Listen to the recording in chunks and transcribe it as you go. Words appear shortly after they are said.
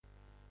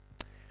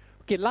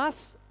Okay,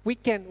 last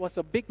weekend was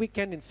a big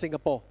weekend in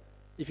Singapore.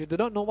 If you do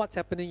not know what's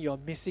happening, you're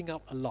missing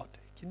out a lot.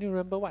 Can you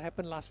remember what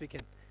happened last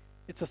weekend?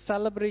 It's a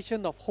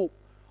celebration of hope.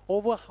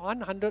 Over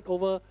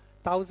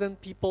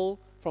 1,000 people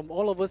from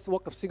all over the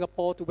walk of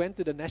Singapore went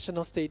to the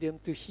National Stadium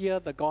to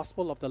hear the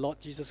gospel of the Lord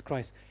Jesus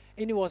Christ.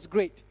 And it was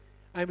great.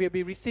 And we'll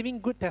be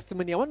receiving good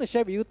testimony. I want to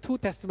share with you 2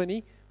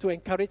 testimony to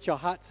encourage your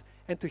hearts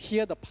and to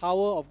hear the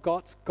power of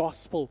God's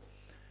gospel.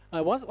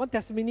 One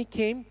testimony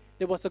came.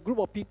 There was a group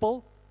of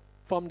people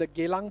from the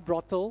Geylang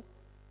brothel.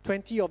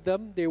 20 of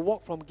them, they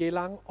walked from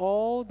Geylang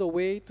all the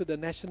way to the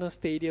National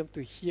Stadium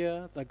to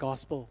hear the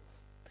gospel.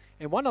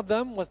 And one of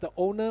them was the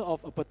owner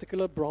of a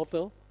particular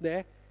brothel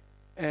there,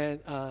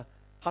 and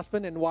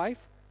husband and wife.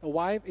 The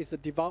wife is a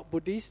devout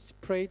Buddhist,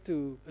 pray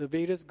to the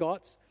various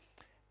gods.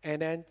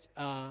 And then,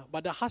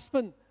 but the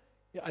husband,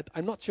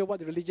 I'm not sure what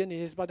the religion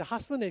is, but the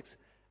husband is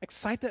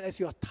excited as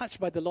he was touched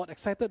by the Lord,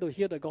 excited to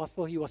hear the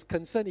gospel. He was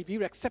concerned if he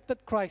accepted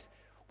Christ,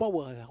 what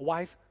will the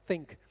wife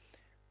think?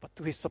 But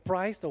to his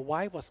surprise, the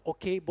wife was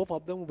okay. Both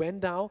of them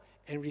went down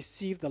and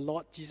received the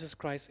Lord Jesus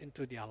Christ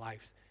into their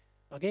lives.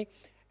 Okay?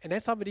 And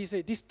then somebody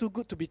said, this is too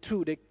good to be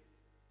true. They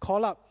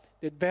call up,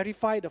 they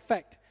verify the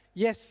fact.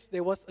 Yes,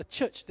 there was a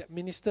church that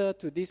ministered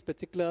to this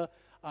particular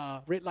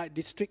red light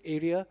district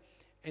area,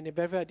 and they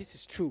verified this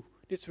is true.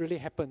 This really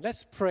happened.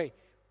 Let's pray.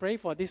 Pray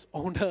for this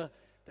owner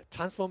that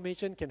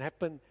transformation can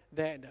happen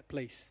there in that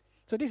place.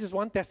 So this is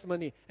one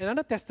testimony.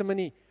 Another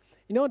testimony,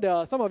 you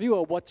know, some of you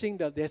are watching,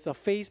 there's a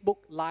Facebook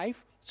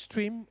live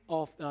stream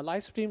of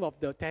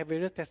the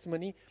various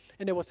testimony,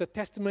 and there was a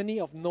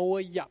testimony of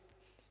Noah Yap.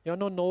 You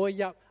know Noah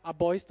Yap, our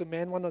Boys to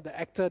Men, one of the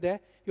actor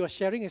there. He was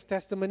sharing his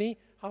testimony,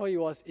 how he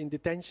was in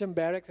detention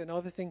barracks and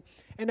all this thing.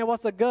 And there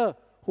was a girl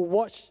who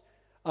watched,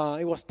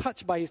 it was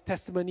touched by his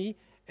testimony,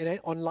 and then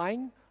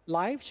online,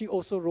 live, she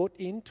also wrote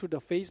in to the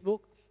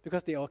Facebook,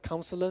 because there were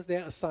counselors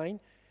there assigned,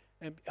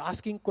 and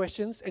asking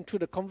questions, and through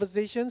the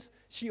conversations,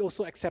 she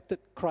also accepted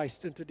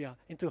Christ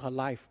into her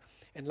life.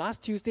 And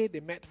last Tuesday, they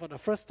met for the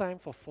first time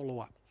for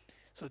follow-up.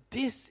 So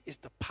this is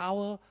the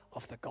power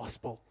of the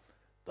gospel.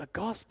 The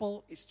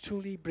gospel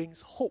truly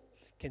brings hope,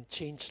 can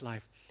change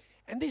life.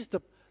 And this is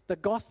the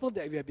gospel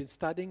that we have been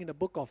studying in the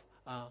book of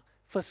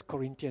 1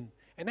 Corinthians.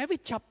 And every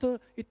chapter,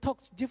 it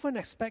talks different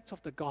aspects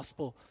of the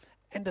gospel.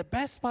 And the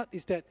best part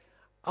is that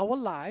our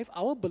life,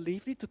 our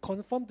belief need to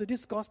conform to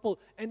this gospel,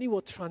 and it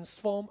will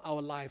transform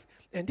our life.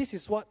 And this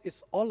is what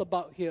it's all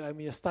about here. And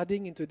we are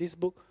studying into this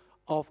book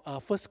of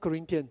 1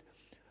 Corinthians.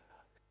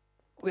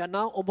 We are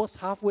now almost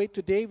halfway.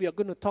 Today we are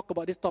going to talk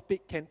about this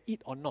topic, can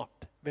eat or not.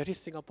 Very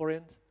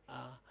Singaporean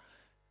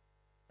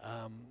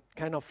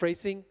kind of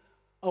phrasing.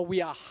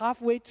 We are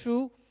halfway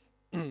through.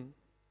 The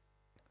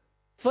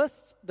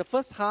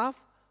first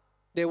half,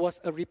 there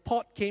was a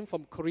report came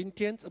from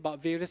Corinthians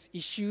about various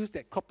issues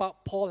that crop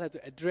up. Paul had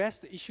to address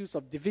the issues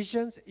of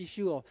divisions,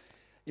 issue of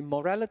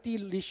immorality,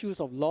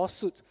 issues of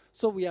lawsuits.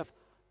 So we have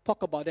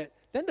talked about that.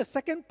 Then the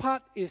second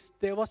part is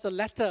there was a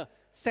letter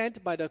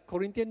sent by the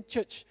Corinthian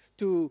church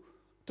to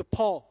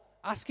Paul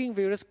asking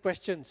various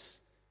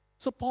questions.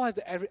 So Paul had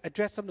to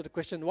address some of the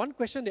questions. One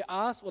question they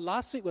asked, well,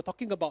 last week we were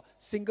talking about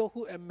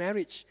singlehood and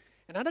marriage.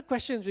 Another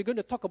question we're going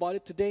to talk about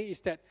it today is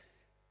that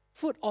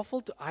food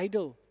offered to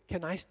idol,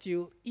 can I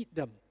still eat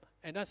them?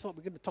 And that's what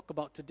we're going to talk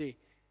about today.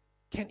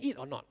 Can eat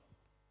or not?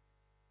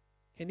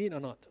 Can eat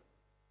or not?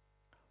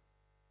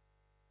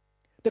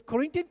 The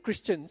Corinthian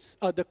Christians,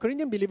 the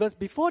Corinthian believers,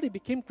 before they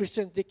became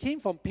Christians, they came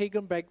from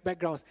pagan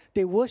backgrounds.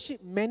 They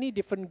worship many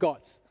different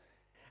gods.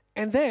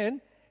 And then,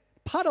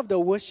 part of the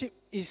worship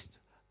is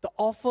to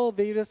offer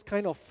various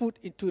kind of food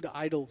into the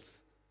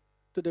idols,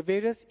 to the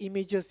various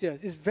images here.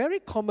 It's very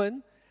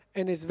common,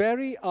 and it's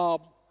very,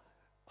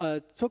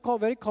 so-called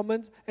very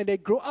common, and they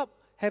grow up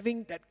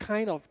having that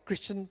kind of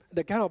Christian,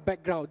 the kind of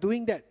background,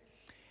 doing that.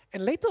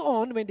 And later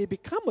on, when they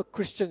become a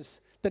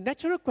Christians, the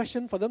natural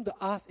question for them to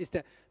ask is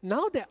that,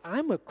 now that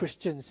I'm a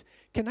Christian,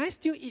 can I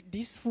still eat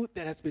this food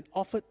that has been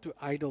offered to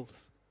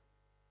idols?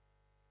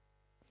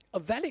 A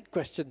valid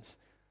question.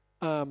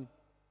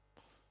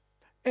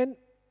 And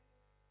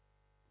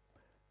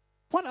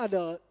what are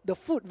the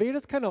food,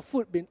 various kind of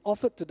food being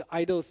offered to the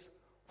idols?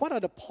 What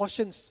are the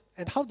portions,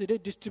 and how do they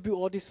distribute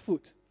all this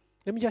food?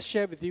 Let me just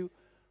share with you.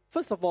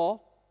 First of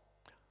all,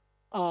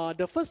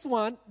 the first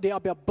one, they are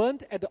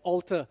burnt at the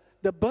altar.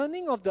 The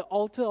burning of the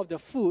altar of the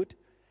food,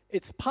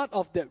 it's part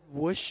of the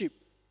worship.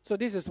 So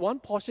this is one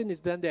portion is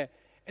done there.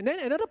 And then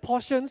another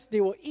portions,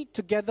 they will eat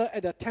together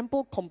at the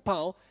temple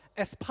compound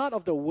as part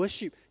of the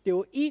worship. They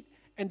will eat,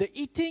 and the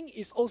eating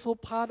is also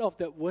part of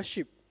the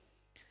worship.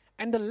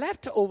 And the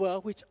leftover,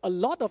 which a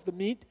lot of the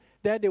meat,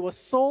 they were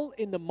sold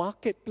in the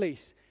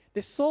marketplace.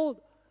 They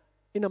sold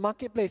in the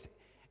marketplace.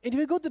 And if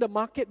you go to the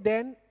market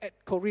then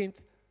at Corinth,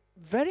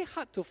 very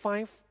hard to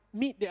find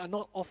meat that are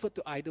not offered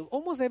to idol.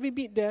 Almost every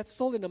meat they are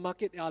sold in the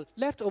market, they are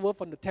left over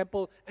from the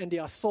temple, and they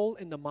are sold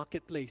in the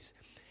marketplace.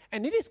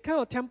 And it is kind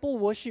of temple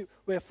worship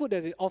where food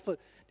is offered.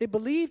 They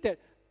believe that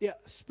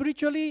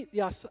spiritually,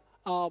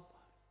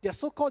 their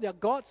so-called their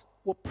gods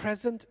were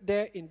present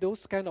there in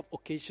those kind of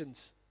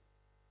occasions.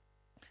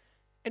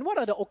 And what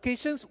are the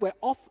occasions where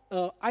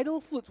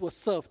idol foods were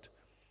served?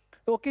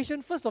 The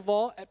occasion, first of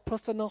all, at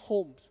personal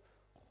homes.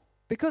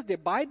 Because they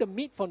buy the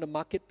meat from the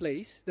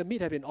marketplace, the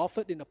meat had been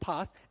offered in the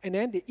past, and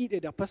then they eat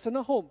at their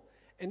personal home.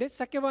 And then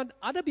second one,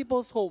 other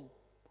people's home.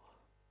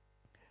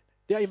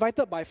 They are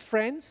invited by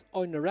friends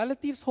or in the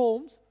relatives'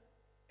 homes,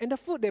 and the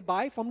food they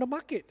buy from the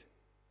market.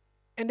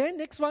 And then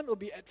next one will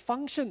be at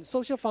functions,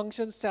 social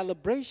functions,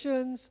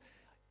 celebrations,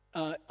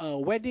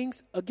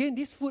 weddings. Again,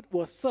 this food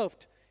was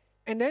served.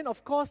 And then,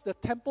 of course, the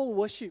temple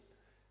worship.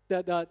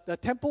 The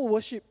temple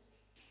worship.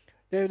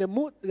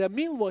 The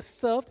meal was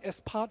served as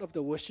part of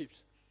the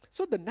worships.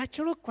 So the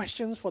natural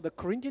questions for the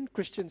Corinthian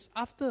Christians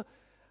after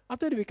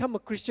they become a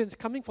Christian,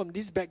 coming from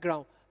this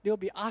background, they'll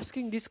be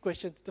asking these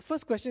questions. The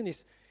first question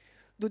is,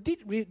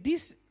 did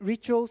this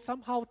ritual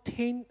somehow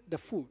taint the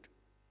food?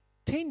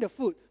 Taint the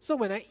food. So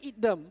when I eat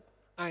them,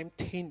 I'm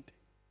tainted.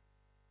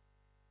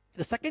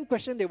 The second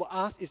question they will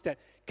ask is that,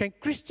 can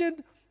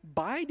Christian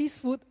buy this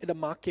food at the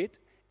market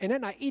and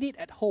then I eat it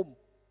at home?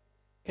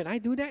 Can I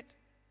do that?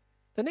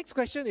 The next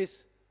question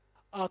is,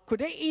 could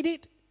they eat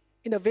it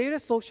in the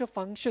various social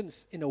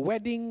functions, in the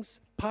weddings,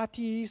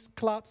 parties,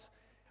 clubs,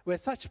 where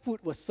such food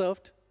was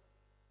served?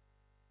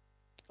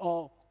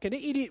 Or can they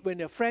eat it when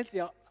their friends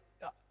are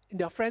in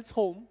their friend's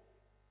home,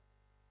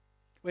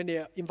 when they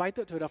are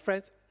invited to their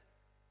friends?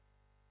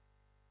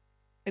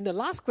 And the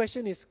last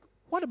question is,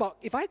 what about,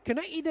 can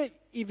I eat it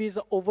if it's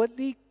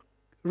overtly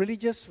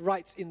religious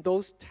rites in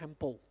those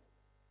temples?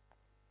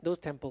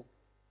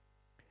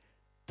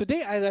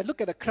 Today, as I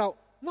look at the crowd,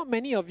 not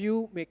many of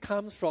you may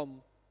come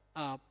from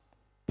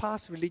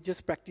past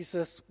religious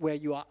practices where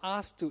you are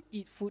asked to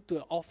eat food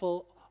to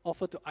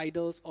offer to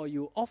idols, or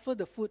you offer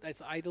the food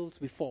as idols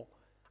before.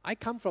 I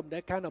come from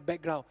that kind of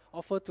background,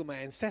 offer to my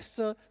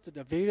ancestor, to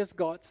the various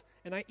gods,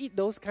 and I eat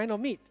those kind of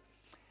meat.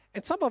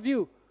 And some of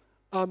you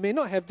may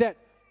not have that,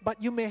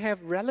 but you may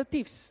have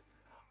relatives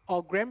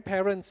or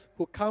grandparents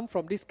who come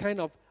from this kind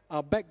of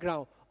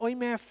background, or you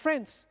may have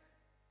friends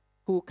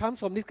who come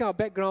from this kind of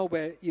background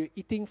where you're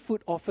eating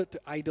food offered to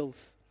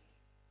idols.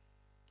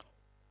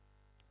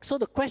 So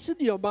the question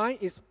in your mind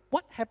is,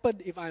 what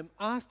happened if I'm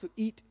asked to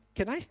eat?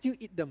 Can I still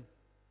eat them?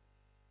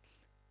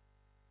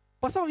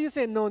 But some of you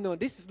say, no,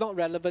 this is not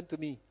relevant to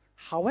me.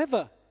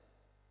 However,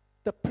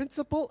 the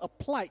principle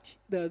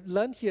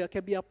learned here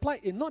can be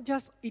applied in not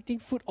just eating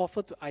food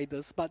offered to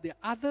idols, but the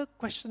other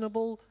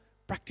questionable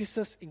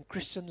practices in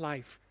Christian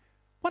life.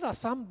 What are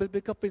some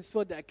biblical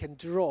principles that I can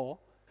draw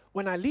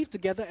when I live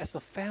together as a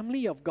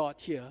family of God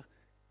here,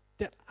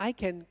 that I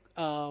can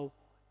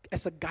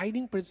as a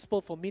guiding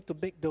principle for me to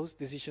make those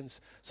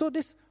decisions? So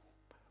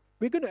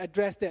we're going to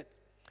address that.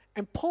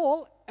 And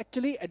Paul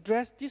actually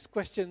addressed these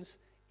questions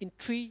in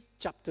 3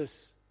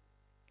 chapters.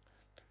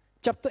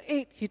 Chapter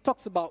 8, he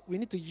talks about we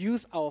need to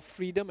use our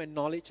freedom and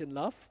knowledge and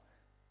love.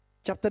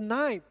 Chapter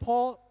 9,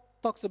 Paul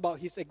talks about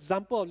his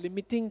example of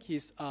limiting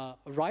his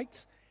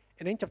rights.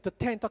 And then chapter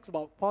 10 talks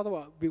about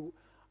Paul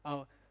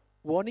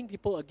warning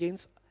people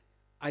against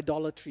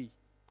idolatry.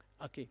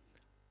 Okay.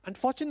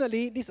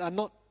 Unfortunately, these are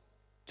not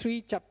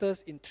 3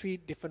 chapters in 3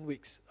 different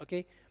weeks,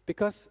 okay?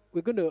 Because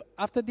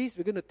after this,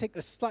 we're going to take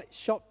a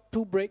short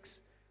 2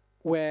 breaks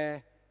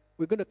where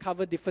we're going to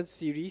cover different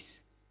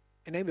series,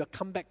 and then we'll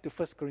come back to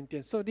 1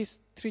 Corinthians. So these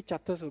 3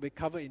 chapters will be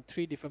covered in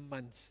 3 different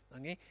months,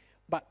 okay?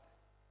 But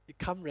you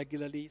come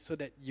regularly so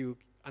that you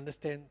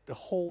understand the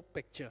whole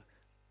picture.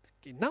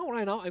 Okay,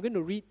 right now, I'm going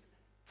to read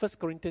 1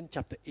 Corinthians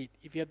chapter 8.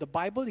 If you have the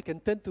Bible, you can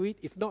turn to it.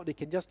 If not, you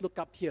can just look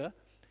up here,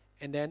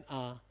 and then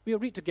we'll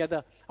read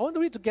together. I want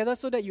to read together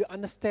so that you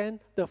understand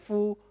the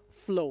full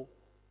flow.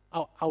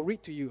 I'll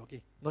read to you,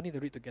 okay? No need to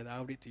read together,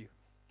 I'll read to you.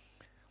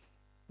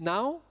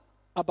 Now,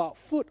 about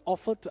food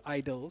offered to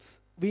idols,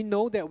 we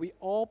know that we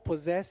all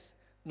possess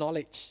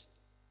knowledge.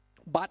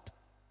 But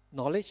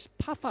knowledge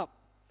puffs up,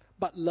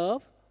 but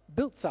love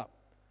builds up.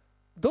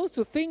 Those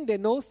who think they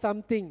know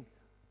something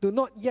do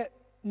not yet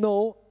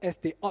know as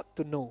they ought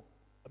to know.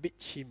 A bit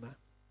chima.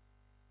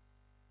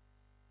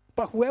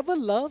 But whoever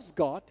loves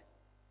God,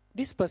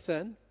 this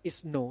person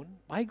is known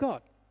by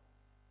God.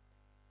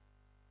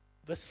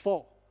 Verse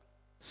 4.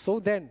 So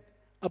then,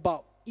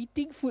 about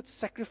eating food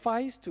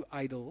sacrificed to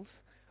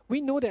idols,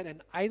 we know that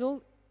an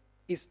idol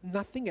is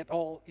nothing at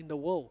all in the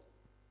world,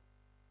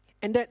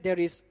 and that there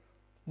is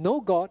no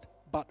God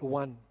but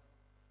one.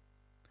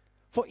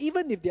 For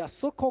even if there are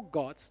so-called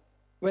gods,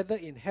 whether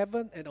in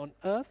heaven and on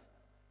earth,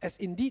 as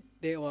indeed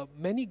there are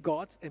many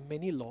gods and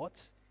many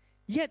lords,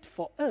 yet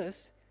for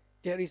us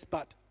there is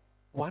but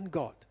one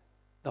God,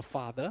 the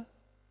Father,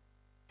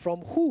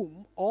 from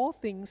whom all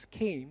things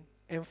came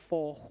and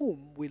for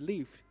whom we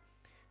lived.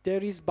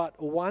 There is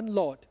but one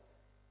Lord,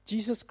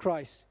 Jesus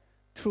Christ,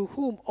 through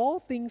whom all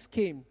things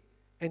came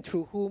and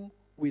through whom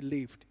we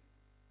lived.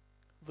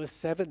 Verse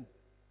 7.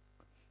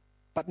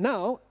 But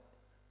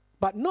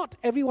not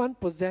everyone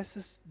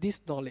possesses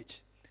this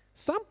knowledge.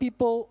 Some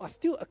people are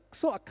still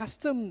so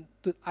accustomed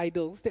to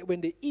idols that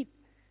when they eat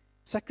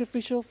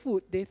sacrificial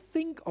food, they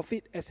think of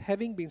it as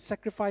having been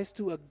sacrificed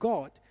to a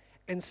god,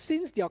 and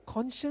since their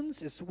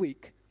conscience is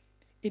weak,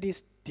 it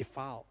is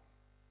defiled.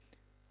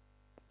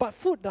 But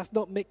food does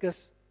not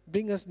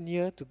bring us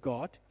near to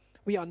God.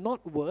 We are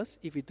not worse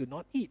if we do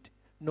not eat,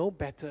 no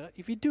better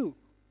if we do.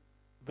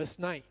 Verse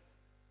 9.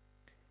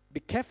 Be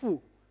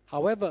careful,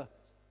 however,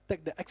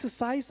 that the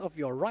exercise of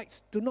your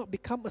rights do not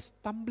become a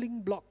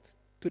stumbling block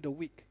to the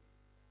weak.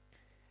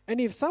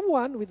 And if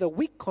someone with a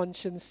weak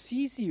conscience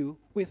sees you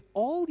with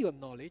all your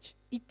knowledge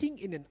eating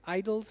in an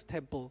idol's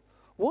temple,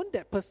 won't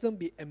that person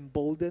be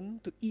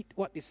emboldened to eat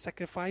what is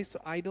sacrificed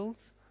to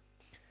idols?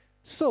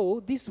 So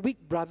this weak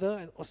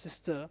brother or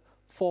sister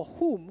for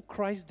whom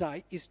Christ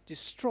died is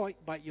destroyed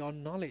by your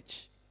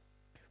knowledge.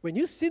 When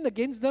you sin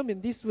against them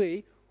in this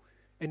way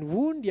and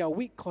wound their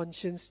weak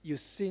conscience, you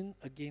sin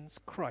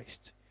against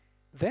Christ.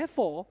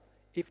 Therefore,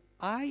 if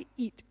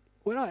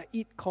what I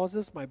eat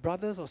causes my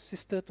brothers or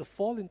sister to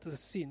fall into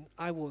sin,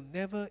 I will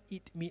never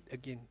eat meat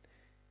again,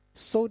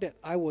 so that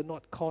I will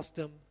not cause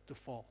them to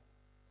fall.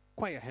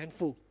 Quite a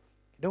handful.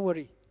 Don't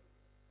worry.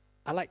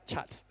 I like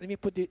charts. Let me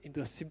put it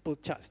into a simple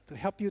chart to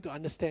help you to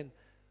understand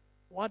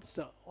what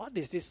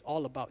is this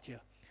all about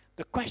here.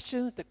 The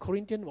questions that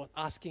Corinthian was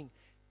asking,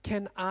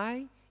 can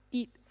I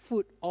eat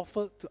food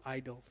offered to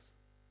idols?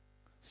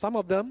 Some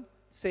of them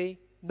say,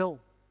 no,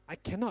 I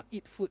cannot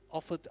eat food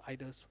offered to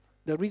idols.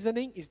 The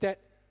reasoning is that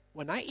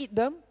when I eat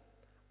them,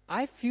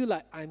 I feel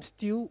like I'm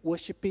still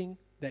worshipping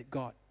that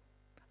God.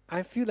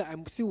 I feel like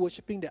I'm still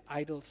worshipping the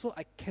idol, so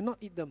I cannot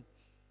eat them.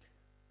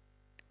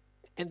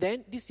 And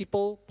then these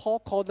people, Paul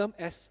called them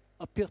as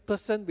a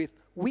person with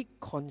weak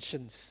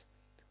conscience.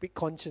 Weak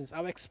conscience.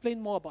 I'll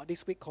explain more about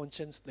this weak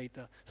conscience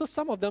later. So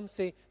some of them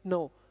say,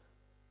 no,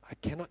 I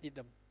cannot eat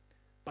them.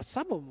 But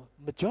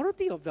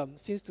majority of them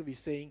seems to be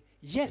saying,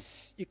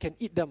 yes, you can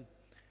eat them.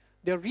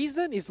 The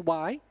reason is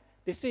why?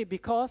 They say,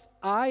 because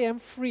I am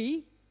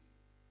free,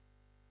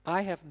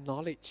 I have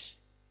knowledge.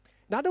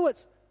 In other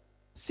words,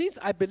 since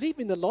I believe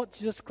in the Lord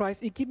Jesus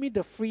Christ, it gives me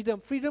the freedom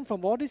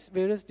from all these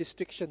various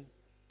restrictions.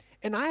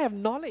 And I have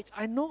knowledge.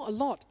 I know a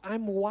lot.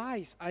 I'm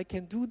wise. I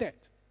can do that.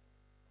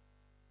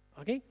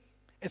 Okay?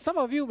 And some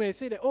of you may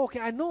say that, oh, okay,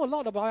 I know a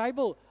lot about the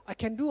Bible. I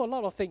can do a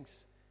lot of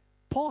things.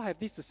 Paul have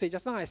this to say.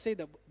 Just now I say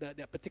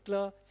that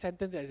particular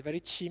sentence that is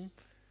very chim.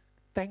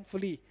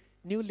 Thankfully,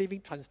 New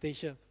Living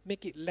Translation,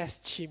 make it less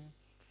chim.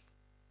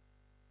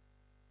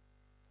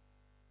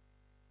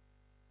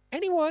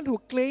 Anyone who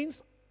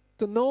claims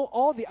to know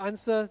all the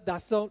answers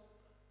does not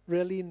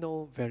really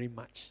know very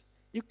much.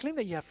 You claim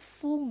that you have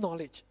full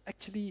knowledge.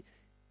 Actually,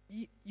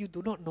 you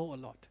do not know a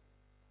lot.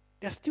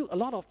 There are still a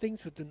lot of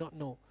things you do not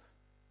know.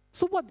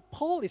 So what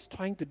Paul is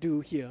trying to do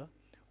here,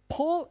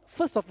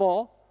 first of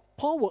all,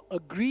 Paul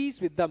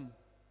agrees with them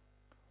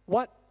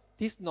what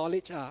this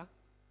knowledge are,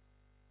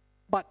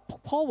 but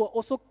Paul will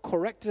also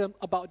correct them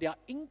about their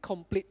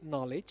incomplete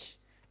knowledge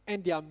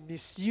and their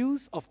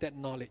misuse of that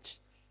knowledge.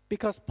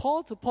 Because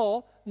to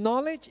Paul,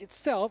 knowledge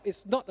itself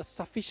is not a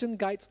sufficient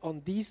guide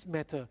on this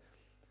matter.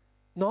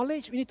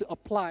 Knowledge we need to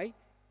apply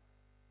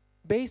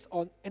based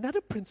on another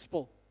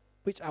principle,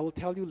 which I will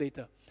tell you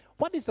later.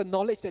 What is the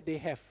knowledge that they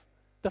have?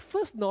 The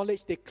first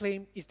knowledge they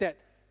claim is that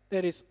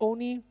there is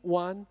only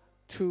one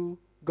true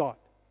God,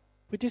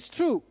 which is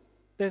true.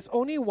 There's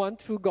only one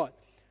true God.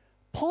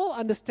 Paul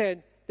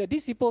understands that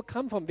these people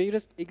come from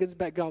various pagan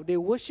backgrounds. They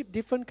worship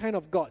different kind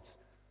of gods.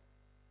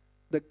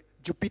 The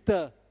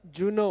Jupiter,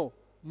 Juno,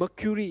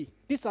 Mercury.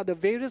 These are the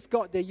various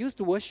gods they used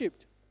to worship.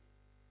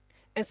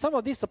 And some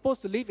of these are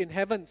supposed to live in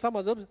heaven. Some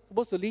of them are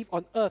supposed to live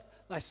on earth,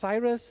 like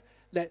Cyrus,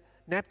 like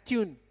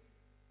Neptune.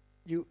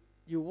 You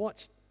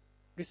watched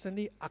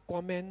recently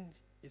Aquaman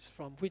is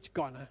from which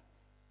god?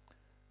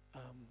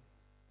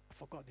 I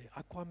forgot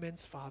the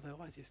Aquaman's father.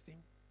 What is his name?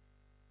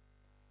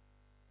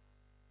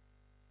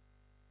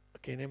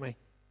 Okay, never mind.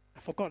 I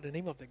forgot the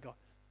name of the god.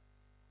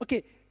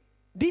 Okay,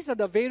 these are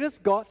the various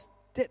gods.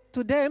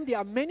 To them, there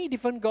are many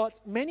different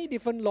gods, many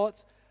different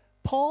lords.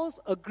 Paul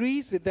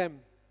agrees with them.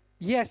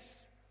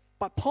 Yes.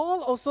 But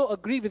Paul also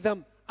agrees with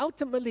them.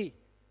 Ultimately,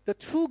 the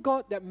true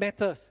God that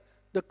matters,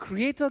 the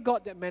creator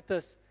God that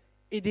matters,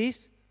 it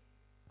is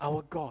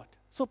our God.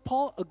 So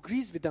Paul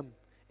agrees with them.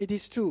 It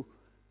is true.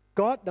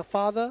 God the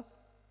Father,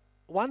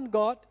 one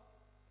God,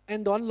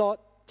 and one Lord,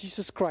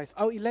 Jesus Christ.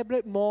 I'll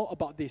elaborate more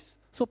about this.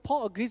 So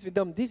Paul agrees with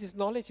them.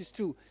 Knowledge is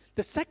true.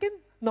 The second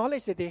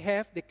knowledge that they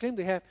claim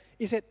to have,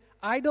 is that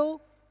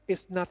idol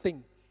is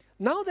nothing.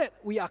 Now that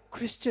we are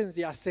Christians,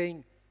 they are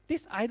saying,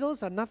 these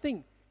idols are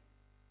nothing.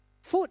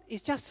 Food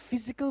is just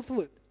physical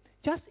food.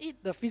 Just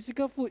eat the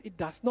physical food. It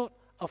does not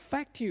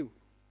affect you.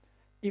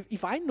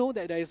 If I know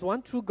that there is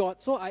one true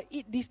God, so I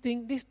eat this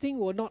thing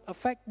will not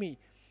affect me.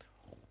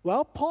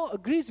 Well, Paul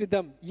agrees with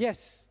them.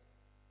 Yes,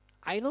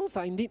 idols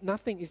are indeed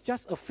nothing. It's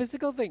just a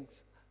physical thing.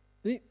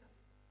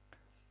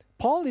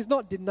 Paul is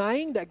not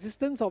denying the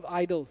existence of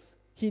idols.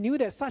 He knew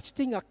that such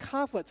things are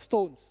carved with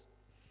stones.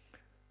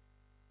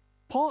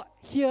 Paul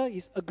here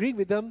is agreeing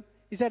with them.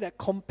 He said that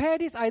compare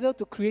this idol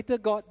to creator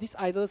God, these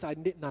idols are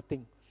indeed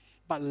nothing.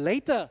 But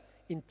later,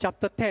 in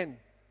chapter 10,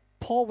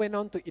 Paul went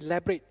on to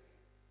elaborate.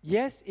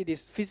 Yes, it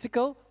is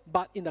physical,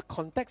 but in the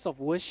context of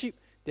worship,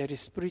 there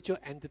is spiritual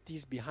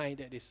entities behind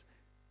that is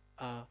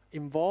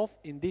involved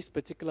in these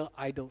particular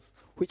idols,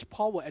 which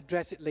Paul will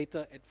address it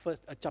later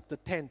at chapter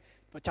 10.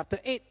 But chapter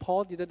 8,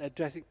 Paul didn't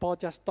address it. Paul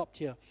just stopped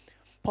here.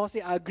 Paul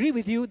said, I agree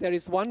with you, there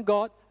is one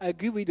God. I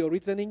agree with your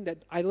reasoning that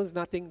idol is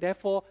nothing.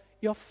 Therefore,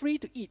 you're free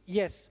to eat,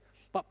 yes.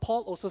 But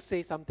Paul also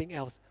says something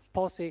else.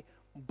 Paul says,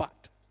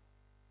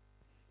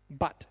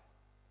 but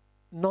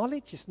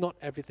knowledge is not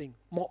everything.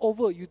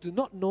 Moreover, you do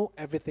not know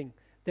everything.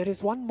 There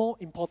is one more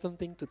important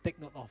thing to take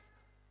note of.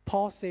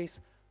 Paul says,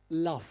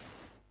 love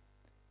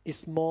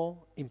is more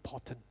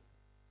important.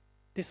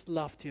 This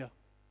love here.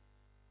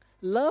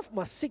 Love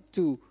must seek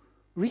to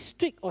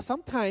restrict or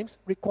sometimes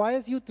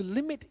requires you to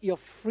limit your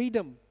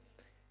freedom.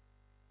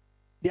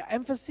 Their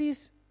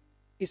emphasis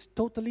is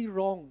totally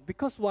wrong.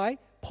 Because why?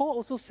 Paul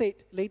also said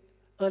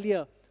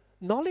earlier,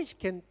 knowledge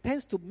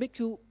tends to make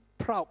you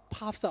proud,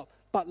 puffs up,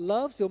 but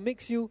love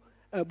makes you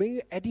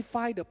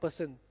edify the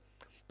person.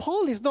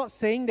 Paul is not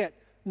saying that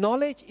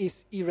knowledge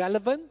is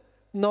irrelevant,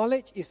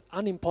 knowledge is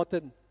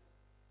unimportant.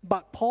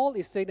 But Paul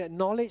is saying that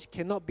knowledge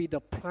cannot be the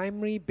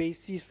primary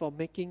basis for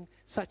making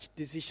such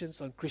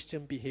decisions on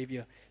Christian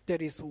behavior.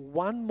 There is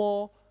one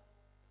more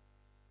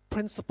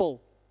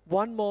principle,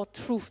 one more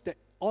truth that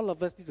all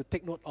of us need to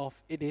take note of.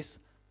 It is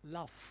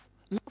love.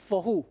 Love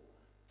for who?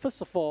 First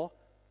of all,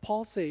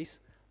 Paul says,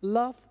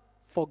 love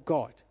for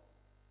God.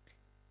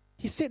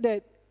 He said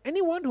that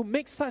anyone who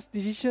makes such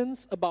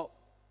decisions about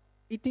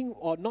eating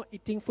or not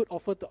eating food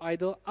offered to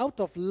idol out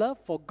of love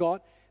for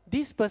God,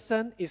 this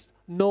person is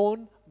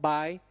known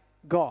by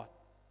God.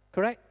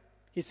 Correct?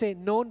 He said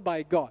known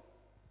by God.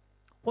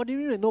 What do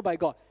you mean know by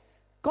God?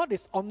 God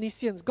is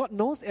omniscient. God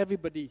knows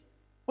everybody.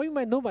 What do you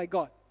mean know by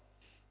God?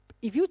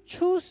 If you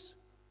choose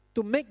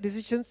to make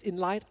decisions in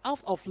life out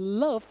of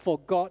love for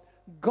God,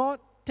 God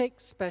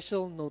takes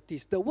special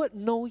notice. The word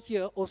know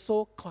here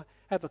also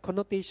have a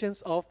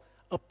connotations of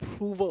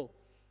approval.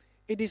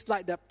 It is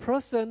like that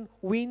person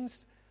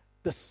wins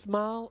the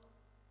smile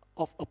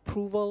of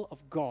approval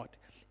of God.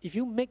 If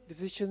you make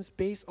decisions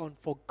based on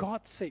for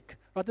God's sake,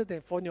 rather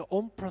than for your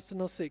own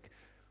personal sake,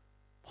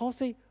 Paul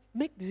says,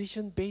 make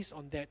decisions based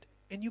on that,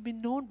 and you'll be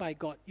known by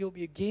God. You'll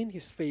be gain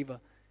His favor.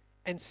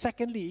 And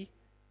secondly,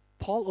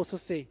 Paul also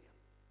say,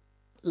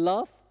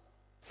 love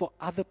for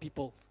other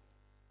people.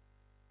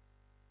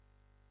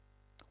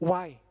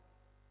 Why?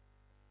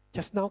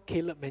 Just now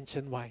Caleb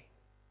mentioned why.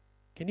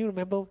 Can you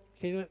remember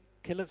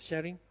Caleb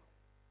sharing?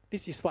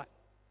 This is what?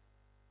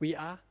 We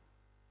are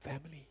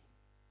family.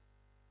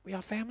 We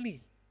are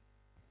family.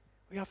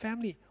 We are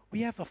family.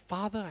 We have a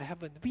Father in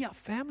heaven. We are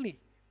family.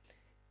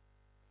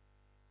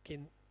 Okay,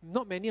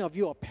 not many of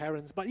you are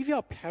parents, but if you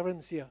are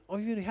parents here, or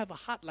if you have a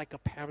heart like a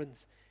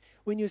parent,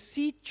 when you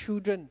see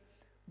children,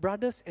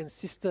 brothers and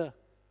sisters,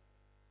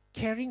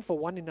 caring for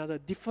one another,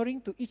 differing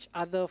to each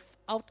other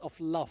out of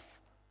love,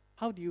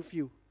 how do you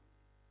feel?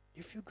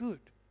 You feel good.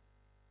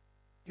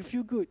 You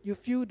feel good. You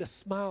feel the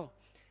smile.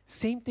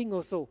 Same thing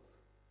also.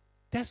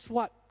 That's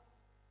what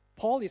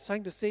Paul is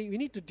trying to say. We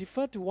need to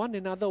defer to one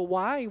another.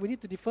 Why? We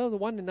need to defer to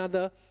one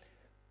another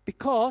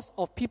because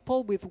of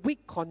people with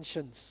weak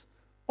conscience.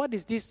 What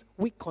is this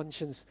weak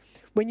conscience?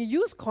 When you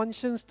use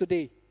conscience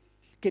today,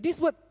 okay,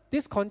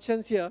 this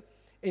conscience here,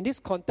 in this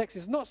context,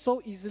 is not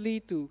so easily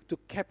to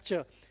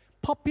capture.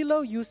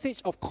 Popular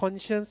usage of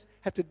conscience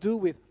have to do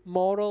with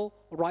moral,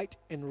 right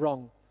and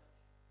wrong.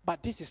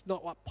 But this is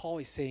not what Paul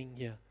is saying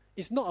here.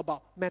 It's not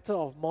about matter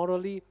of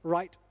morally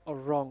right or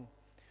wrong.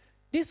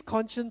 This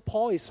conscience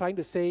Paul is trying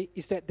to say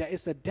is that there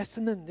is a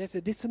dissonance. There's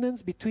a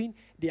dissonance between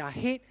their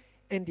head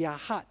and their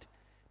heart.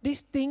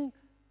 This thing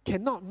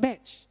cannot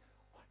match.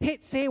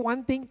 Head say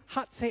one thing,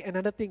 heart say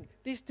another thing.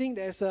 This thing,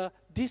 there's a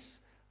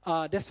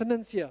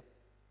dissonance here.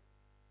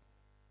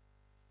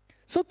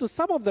 So to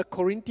some of the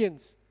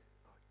Corinthians,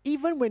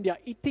 even when they are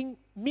eating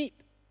meat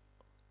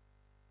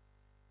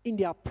in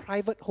their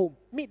private home,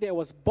 meat that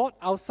was bought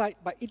outside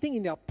but eating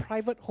in their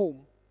private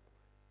home,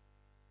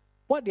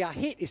 what their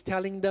head is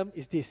telling them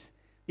is this.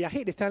 Their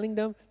head is telling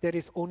them there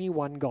is only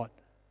one God.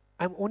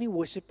 I'm only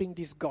worshipping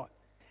this God.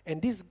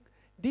 And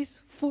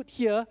this food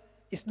here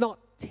is not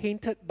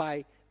tainted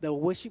by the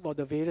worship of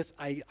the various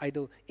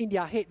idols. In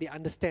their head, they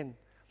understand.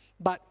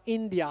 But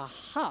in their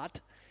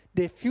heart,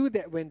 they feel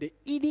that when they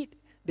eat it,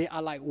 they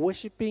are like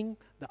worshipping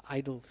the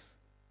idols.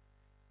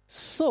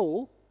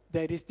 So,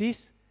 there is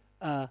this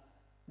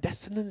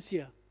dissonance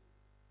here.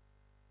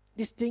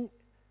 This thing,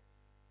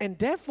 and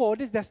therefore,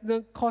 this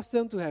dissonance causes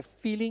them to have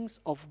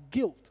feelings of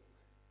guilt.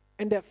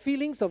 And that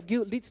feelings of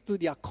guilt leads to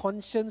their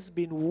conscience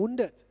being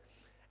wounded.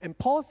 And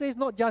Paul says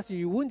not just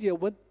you wound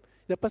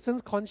the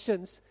person's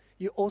conscience,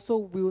 you also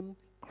wound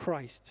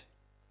Christ.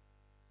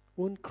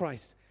 Wound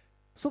Christ.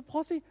 So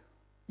Paul says,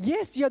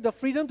 yes, you have the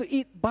freedom to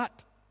eat,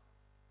 but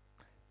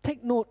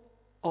take note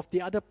of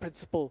the other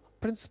principle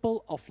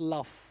of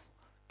love.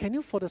 Can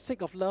you, for the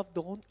sake of love,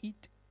 don't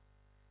eat?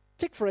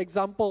 Take, for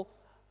example,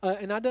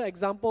 another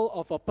example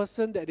of a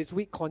person that is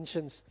weak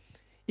conscience.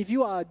 If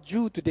you are a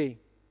Jew today,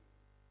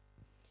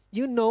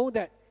 you know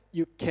that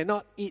you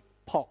cannot eat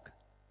pork.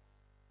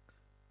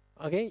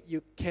 Okay,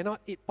 you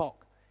cannot eat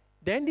pork.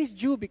 Then this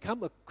Jew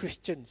become a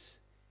Christian.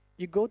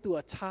 You go to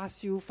a char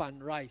siu fan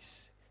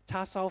rice,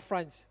 char sao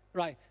France,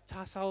 right?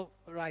 Char sao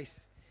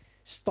rice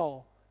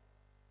store,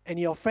 and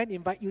your friend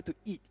invite you to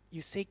eat.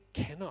 You say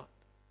cannot.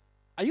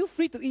 Are you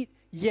free to eat?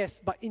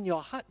 Yes, but in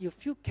your heart you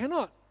feel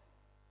cannot.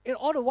 And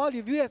all the while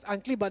you view it as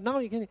unclean, but now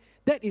you can.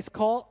 That is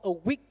called a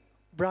weak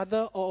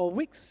brother or a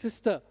weak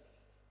sister.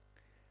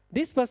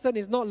 This person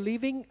is not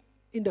living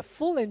in the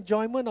full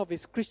enjoyment of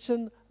his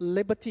Christian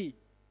liberty.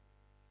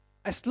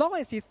 As long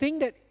as he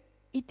thinks that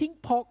eating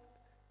pork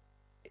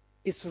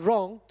is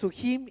wrong, to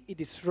him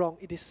it is wrong,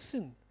 it is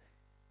sin.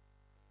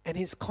 And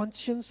his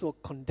conscience will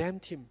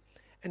condemn him.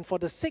 And for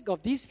the sake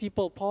of these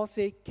people, Paul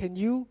says, can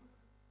you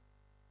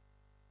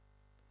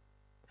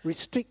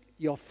restrict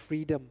your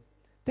freedom?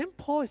 Then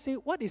Paul says,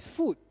 what is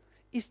food?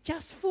 It's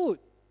just food.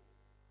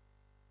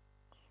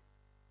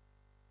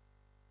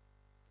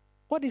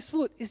 What is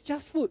food? It's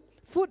just food.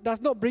 Food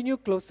does not bring you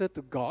closer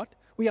to God.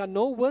 We are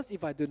no worse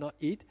if I do not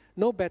eat,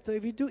 no better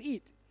if we do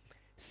eat.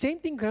 Same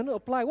thing can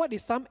apply. What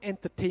is some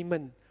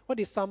entertainment? What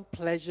is some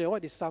pleasure?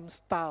 What is some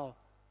style?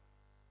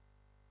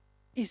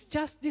 It's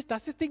just this.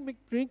 Does this thing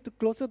bring you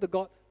closer to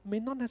God? May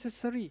not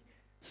necessary.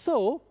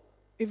 So,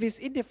 if it's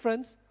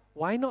indifference,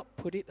 why not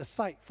put it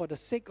aside for the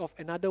sake of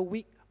another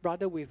weak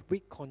brother with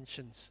weak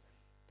conscience?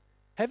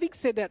 Having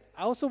said that,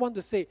 I also want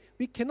to say,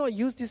 we cannot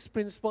use this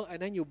principle and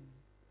then you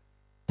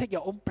take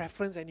your own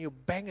preference and you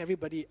bang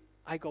everybody.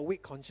 I got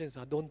weak conscience,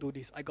 don't do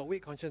this. I got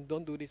weak conscience,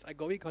 don't do this. I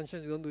got weak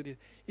conscience, don't do this.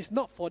 It's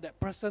not for that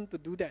person to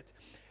do that.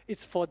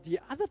 It's for the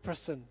other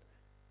person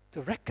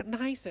to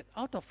recognize that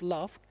out of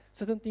love,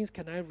 certain things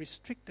can I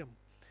restrict them.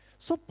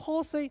 So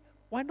Paul say,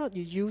 why not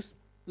you use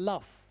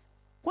love?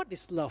 What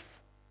is love?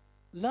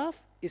 Love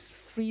is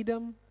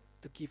freedom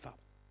to give up.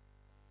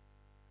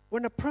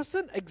 When a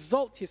person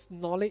exalts his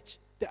knowledge,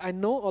 that I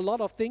know a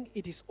lot of things,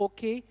 it is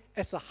okay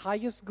as a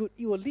highest good,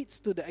 it will lead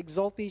to the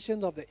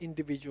exaltation of the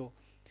individual.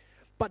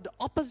 But the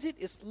opposite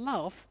is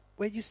love,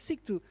 where you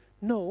seek to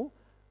know,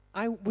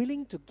 I'm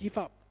willing to give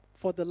up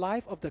for the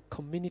life of the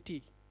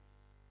community.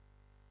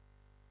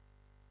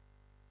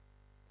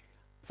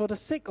 For the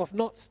sake of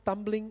not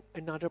stumbling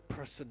another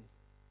person.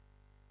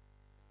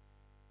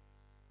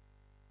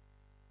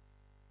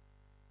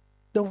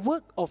 The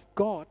work of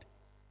God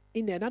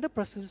in another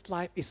person's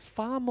life is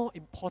far more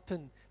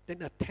important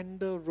than a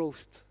tender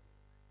roast.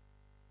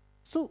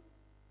 So,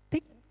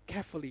 think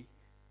carefully.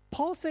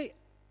 Paul said,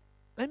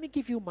 let me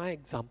give you my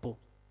example.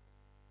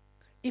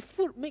 If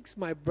food makes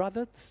my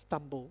brother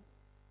stumble,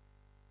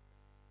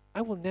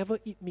 I will never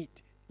eat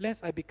meat,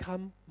 lest I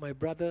become my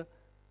brother,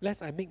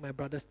 lest I make my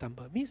brother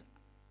stumble. Means,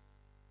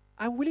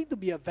 I'm willing to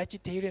be a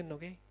vegetarian,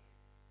 okay,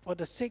 for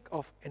the sake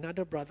of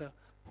another brother,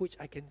 which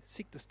I can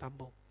seek to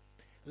stumble.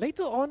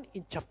 Later on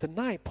in chapter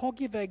 9, Paul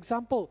gives an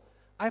example.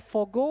 I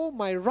forego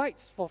my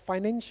rights for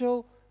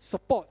financial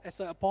support as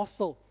an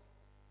apostle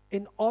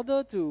in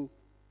order to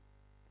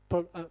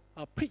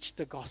preach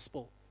the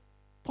gospel.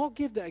 Paul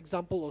gave the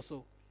example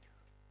also.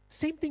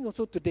 Same thing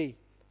also today.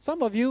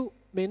 Some of you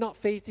may not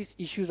face these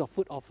issues of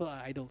food offer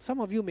or idol.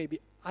 Some of you may be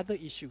other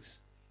issues.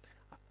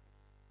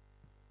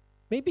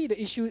 Maybe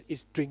the issue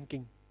is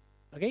drinking.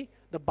 Okay?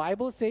 The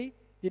Bible says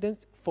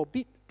didn't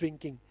forbid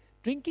drinking.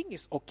 Drinking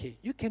is okay.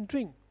 You can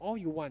drink all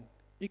you want.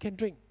 You can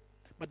drink.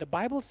 But the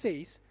Bible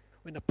says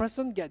when a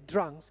person gets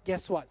drunk,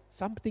 guess what?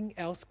 Something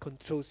else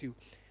controls you.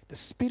 The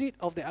spirit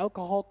of the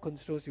alcohol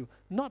controls you,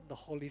 not the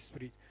Holy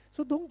Spirit.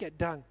 So don't get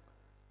drunk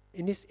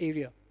in this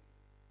area.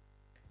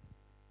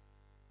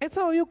 And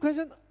some of you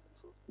question,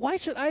 why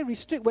should I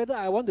restrict whether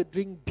I want to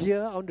drink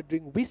beer, I want to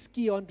drink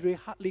whiskey, I want to drink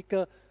hard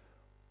liquor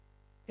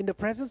in the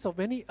presence of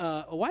many?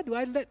 Why do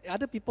I let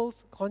other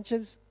people's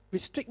conscience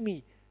restrict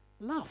me?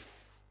 Love.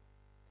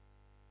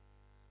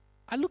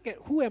 I look at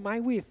who am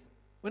I with.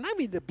 When I'm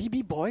with the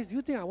BB boys, do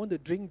you think I want to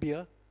drink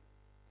beer?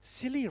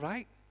 Silly,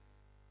 right?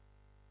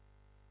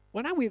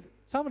 When I'm with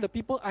some of the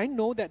people, I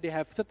know that they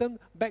have certain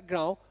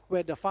background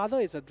where the father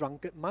is a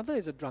drunkard, mother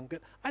is a drunkard.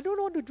 I don't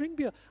want to drink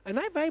beer. And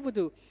I'm able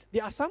to,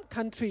 there are some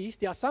countries,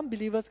 there are some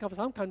believers from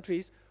some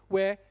countries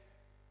where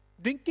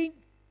drinking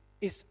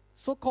is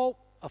so-called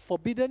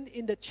forbidden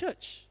in the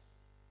church.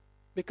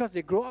 Because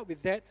they grow up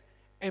with that,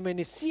 and when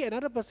they see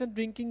another person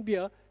drinking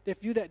beer, they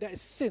feel that that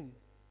is sin.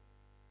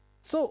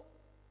 So,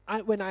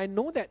 when I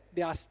know that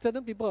there are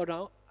certain people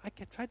around, I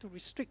can try to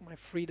restrict my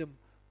freedom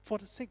for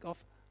the sake of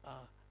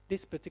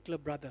this particular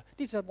brother.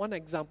 This is one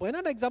example.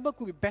 Another example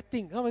could be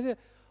betting.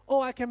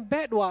 Oh, I can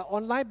bet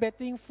online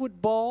betting,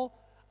 football,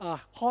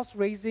 horse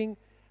racing.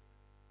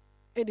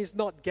 It is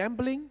not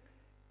gambling.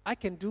 I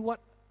can do what?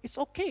 It's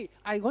okay.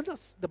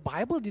 The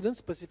Bible didn't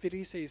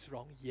specifically say it's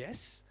wrong.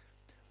 Yes.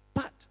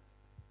 But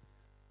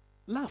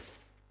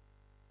love.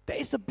 There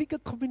is a bigger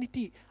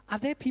community. Are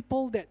there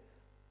people that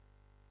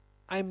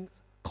I'm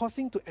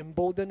causing to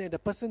embolden and the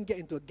person get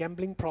into a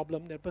gambling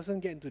problem, the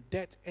person get into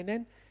debt, and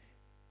then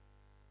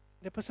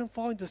the person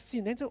fall into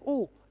sin, and say,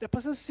 oh, the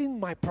person sin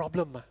my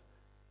problem.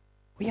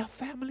 We are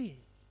family.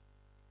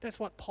 That's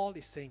what Paul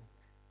is saying.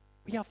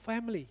 We are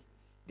family.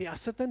 There are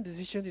certain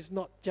decisions, it's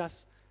not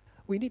just,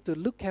 we need to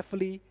look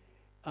carefully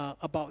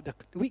about the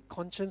weak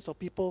conscience of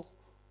people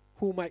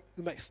who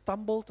might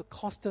stumble to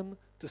cause them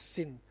to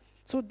sin.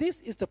 So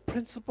this is the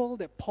principle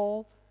that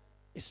Paul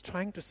is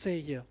trying to say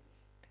here.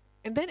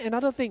 And then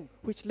another thing,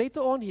 which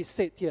later on he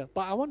said here,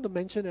 but I want to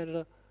mention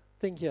another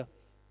thing here.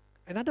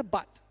 Another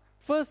but.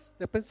 First,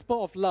 the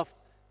principle of love.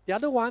 The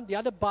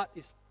other but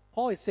is,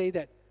 Paul is saying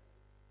that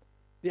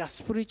there are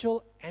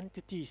spiritual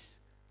entities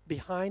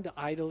behind the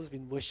idols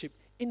being worshipped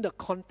in the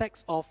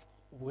context of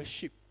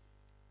worship.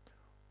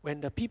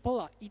 When the people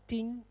are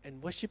eating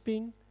and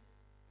worshipping,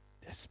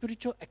 there are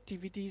spiritual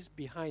activities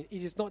behind.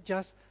 It is not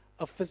just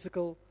a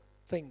physical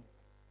thing.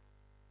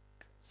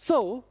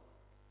 So,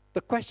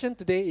 the question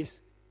today is,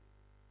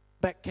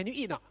 can you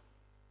eat now?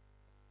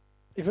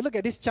 If you look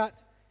at this chart,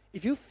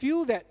 if you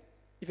feel that,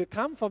 if you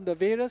come from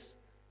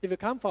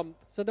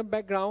certain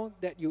background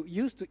that you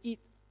used to eat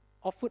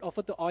food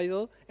offered to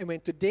idol, and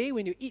when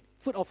you eat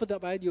food offered to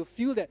idol, you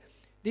feel that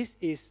this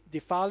is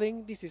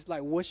defiling, this is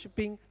like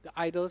worshipping the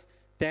idols,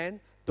 then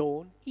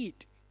don't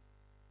eat.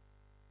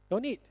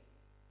 Don't eat.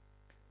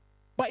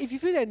 But if you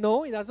feel that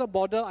no, it doesn't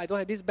bother, I don't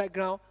have this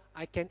background,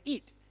 I can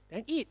eat,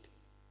 then eat.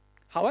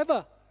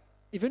 However,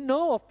 if you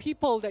know of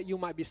people that you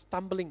might be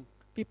stumbling,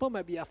 people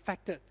might be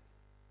affected,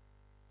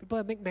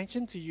 people make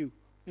mention to you,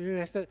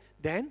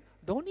 then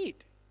don't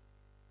eat.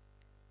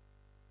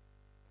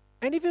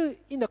 And if you're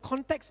in the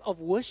context of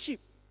worship,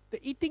 the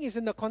eating is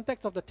in the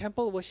context of the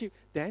temple worship,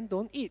 then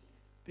don't eat,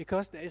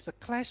 because there is a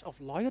clash of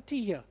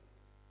loyalty here.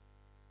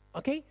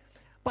 Okay?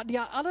 But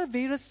there are other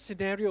various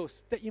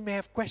scenarios that you may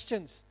have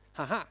questions.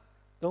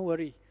 Don't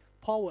worry.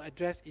 Paul will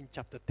address in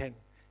chapter 10.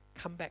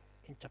 Come back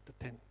in chapter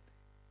 10.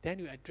 Then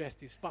you address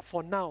this. But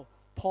for now,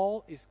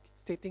 Paul is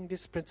stating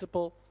this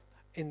principle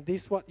in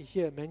this what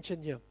he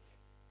mentioned here.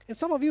 And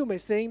some of you may be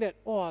saying that,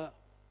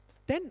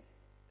 then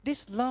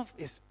this love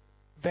is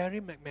very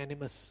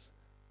magnanimous.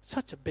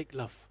 Such a big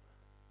love.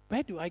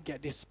 Where do I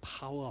get this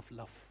power of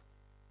love?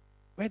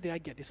 Where did I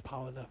get this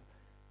power of love?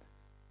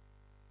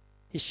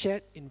 He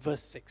shared in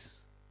verse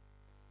 6.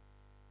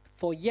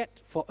 For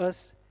yet for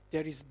us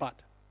there is but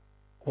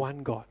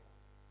one God,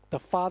 the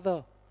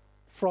Father,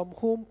 from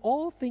whom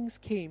all things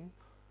came,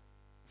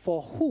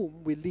 for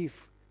whom we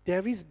live.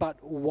 There is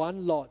but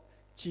one Lord,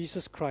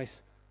 Jesus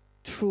Christ,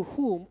 through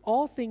whom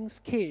all things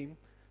came,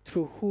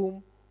 through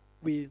whom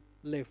we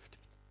lived.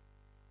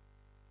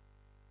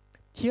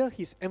 Here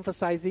he's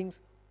emphasizing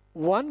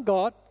one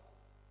God,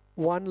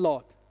 one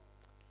Lord.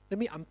 Let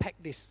me unpack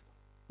this.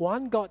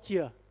 One God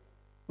here.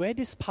 Where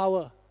this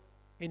power?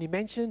 And he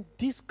mentioned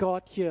this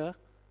God here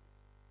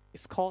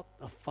is called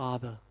the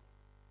Father.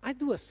 I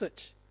do a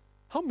search.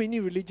 How many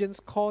religions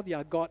call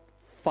their God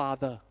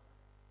Father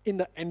in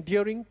the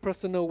endearing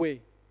personal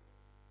way?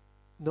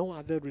 No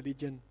other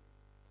religion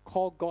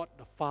call God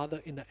the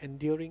Father in the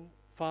endearing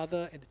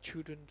Father and the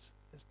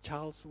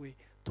child's way.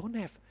 Don't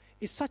have.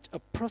 It's such a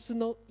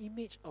personal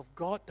image of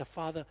God the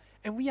Father,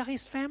 and we are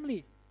His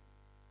family.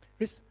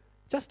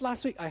 Just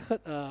last week,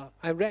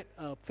 I read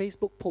a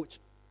Facebook post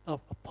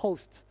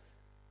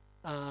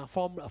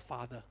from a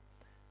father.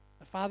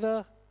 The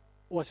father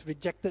was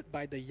rejected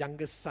by the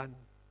youngest son.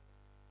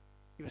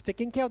 He was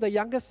taking care of the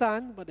younger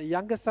son, but the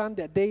younger son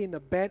that day in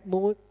a bad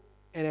mood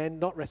and then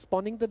not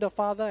responding to the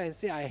father and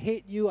say, I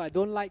hate you, I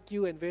don't like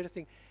you, and various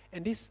things.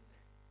 And this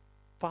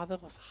father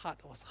was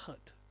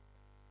hurt.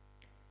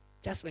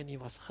 Just when he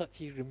was hurt,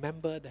 he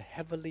remembered the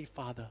Heavenly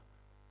Father.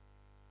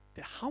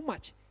 That how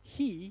much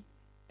he,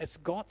 as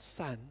God's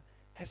son,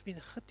 has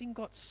been hurting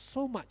God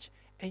so much,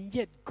 and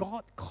yet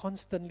God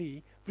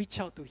constantly reached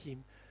out to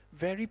him,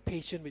 very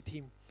patient with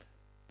him,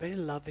 very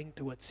loving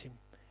towards him.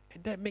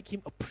 And that made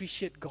him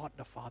appreciate God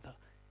the Father.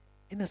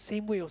 In the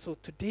same way also,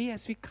 today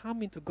as we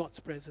come into God's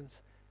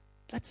presence,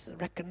 let's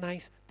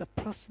recognize the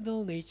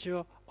personal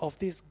nature of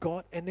this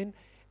God, and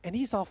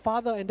He's our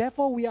Father, and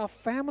therefore we are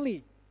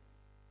family.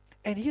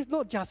 And He's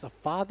not just a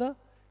Father,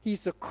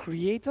 He's a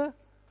Creator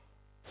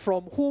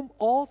from whom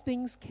all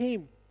things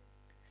came.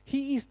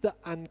 He is the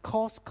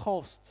uncaused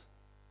cause.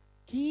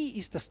 He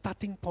is the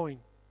starting point.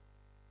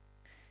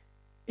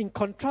 In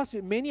contrast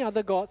with many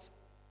other gods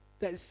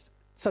that is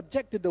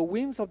subject to the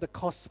whims of the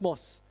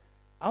cosmos,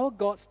 our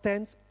God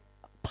stands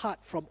apart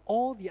from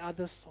all the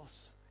other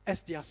source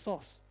as their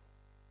source.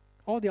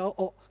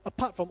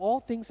 Apart from all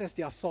things as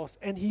their source.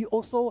 And He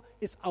also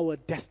is our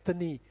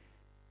destiny,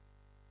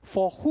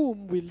 for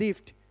whom we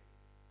lived.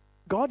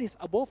 God is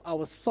above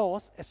our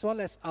source as well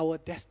as our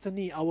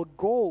destiny, our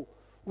goal.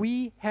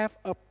 We have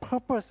a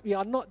purpose. We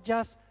are not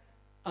just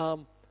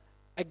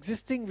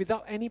existing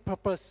without any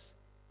purpose,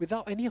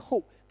 without any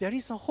hope. There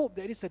is a hope,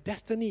 there is a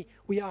destiny.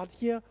 We are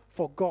here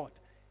for God.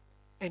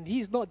 And He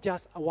is not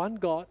just one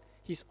God,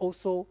 He's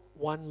also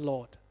one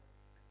Lord.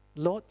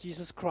 Lord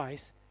Jesus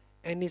Christ,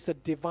 and is a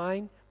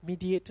divine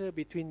mediator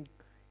between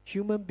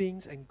human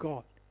beings and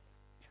God,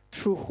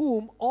 through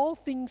whom all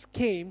things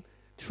came,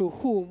 through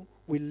whom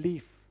we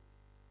live.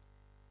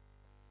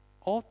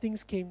 All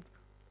things came,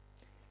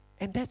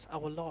 and that's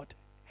our Lord.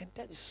 And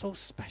that is so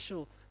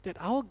special, that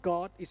our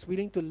God is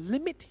willing to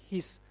limit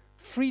His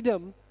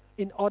freedom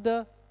in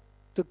order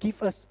to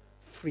give us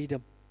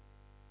freedom.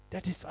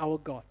 That is our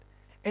God.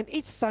 And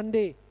each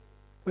Sunday,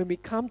 when we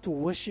come to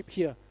worship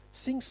here,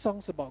 sing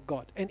songs about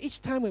God. And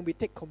each time when we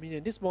take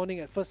communion, this morning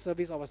at first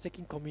service I was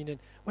taking communion.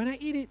 When I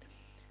eat it,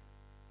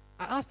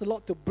 I asked the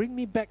Lord to bring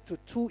me back to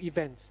two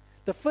events.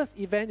 The first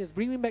event is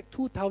bring me back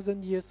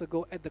 2,000 years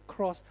ago at the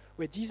cross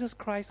where Jesus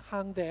Christ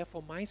hung there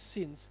for my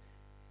sins.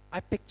 I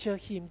picture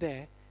him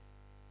there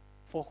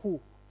for who?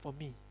 For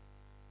me.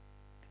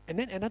 And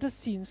then another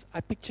scenes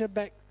I picture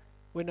back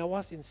when I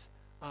was in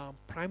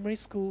primary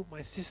school.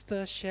 My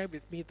sister shared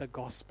with me the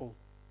gospel.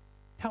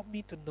 Helped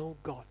me to know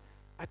God.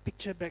 I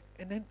picture back,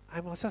 and then I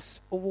was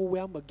just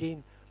overwhelmed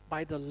again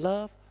by the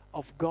love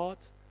of God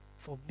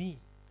for me.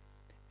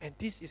 And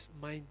this is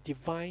my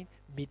divine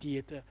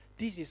mediator.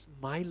 This is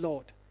my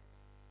Lord.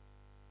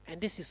 And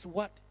this is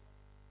what,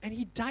 and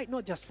he died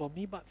not just for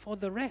me, but for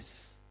the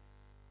rest.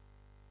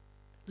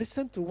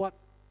 Listen to what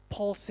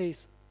Paul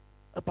says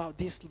about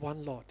this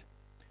one Lord.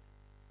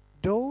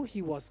 Though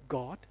he was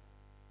God,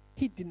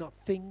 he did not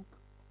think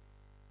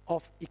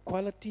of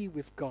equality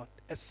with God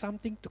as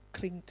something to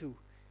cling to.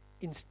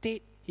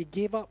 Instead, he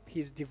gave up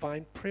his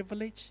divine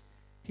privilege.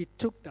 He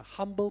took the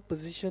humble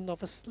position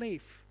of a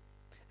slave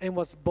and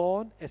was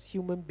born as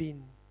human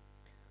being.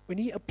 When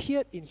he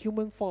appeared in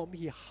human form,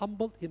 he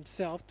humbled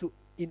himself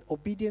in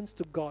obedience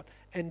to God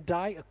and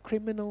died a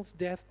criminal's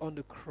death on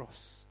the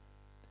cross.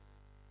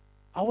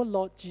 Our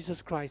Lord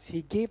Jesus Christ,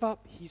 he gave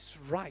up his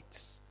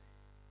rights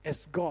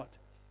as God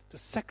to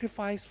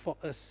sacrifice for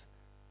us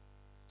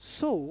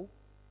so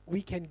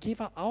we can give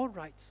up our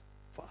rights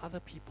for other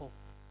people.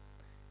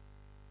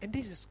 And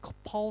this is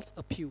Paul's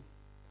appeal.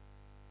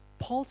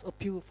 Paul's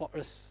appeal for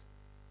us,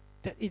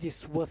 that it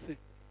is worth it.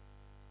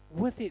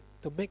 Worth it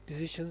to make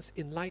decisions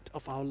in light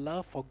of our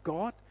love for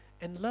God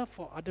and love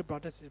for other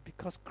brothers,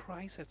 because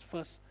Christ has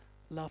first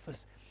loved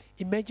us.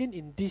 Imagine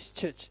in this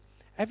church,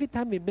 every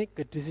time we make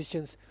the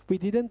decisions, we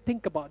didn't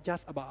think about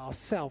just about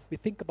ourselves. We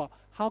think about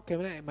how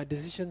can I, my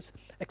decisions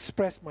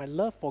express my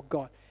love for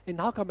God, and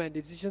how can my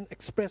decision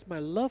express my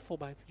love for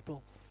my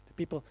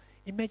people.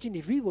 Imagine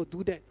if we will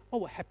do that, what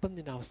will happen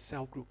in our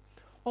cell group?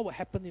 What will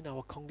happen in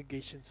our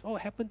congregations? What will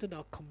happen to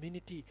our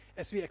community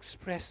as we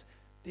express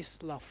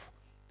this love?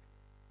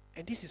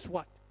 And this is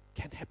what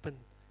can happen.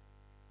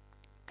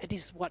 And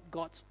this is what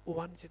God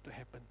wants it to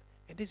happen.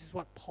 And this is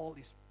what Paul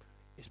is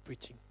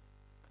preaching.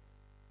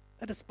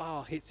 Let us bow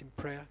our heads in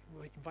prayer.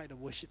 We'll invite the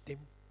worship team.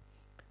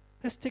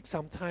 Let's take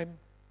some time,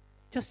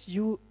 just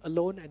you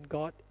alone and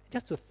God,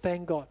 just to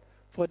thank God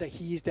for that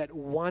He is that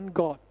one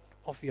God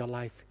of your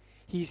life.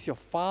 He is your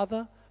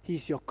Father. He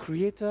is your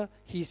Creator.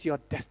 He is your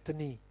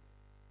destiny.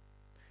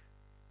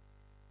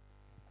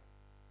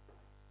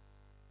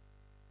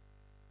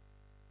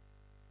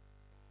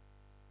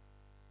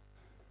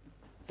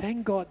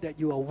 Thank God that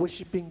you are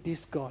worshiping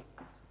this God,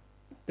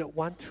 the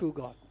one true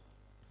God.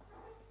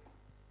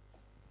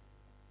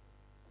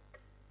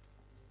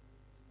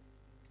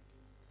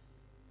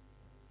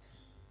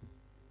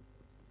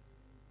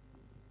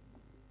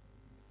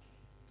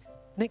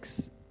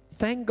 Next,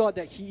 thank God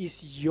that He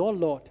is your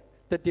Lord,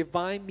 the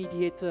divine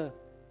mediator,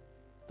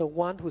 the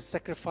one who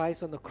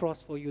sacrificed on the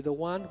cross for you, the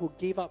one who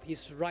gave up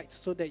His rights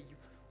so that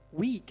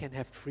we can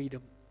have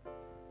freedom.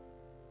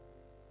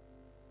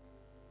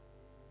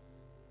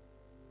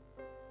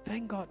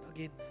 Thank God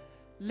again.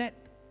 Let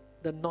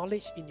the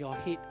knowledge in your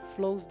head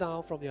flows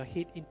down from your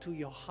head into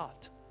your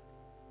heart.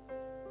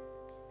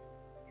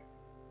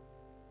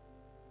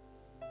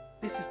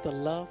 This is the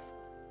love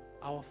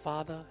our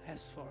Father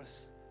has for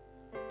us.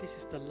 This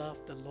is the love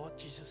the Lord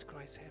Jesus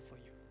Christ had for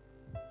you.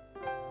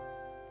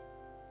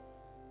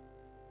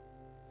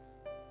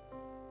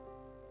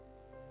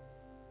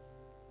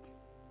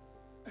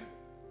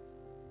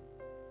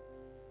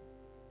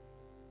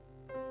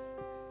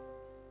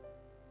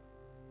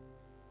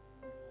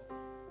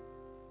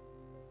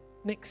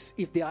 Next,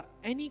 if there are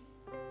any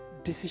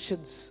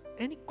decisions,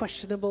 any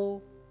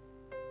questionable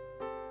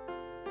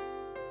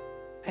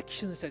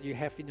actions that you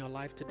have in your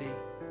life today,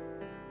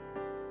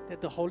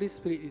 that the Holy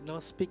Spirit is now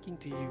speaking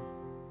to you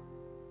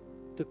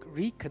to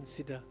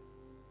reconsider,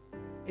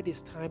 it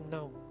is time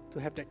now to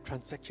have that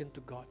transaction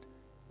to God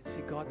and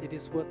say, God, it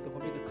is worth it for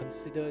me to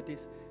consider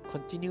this,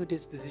 continue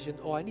this decision,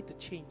 or I need to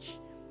change.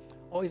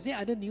 Or is there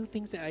other new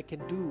things that I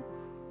can do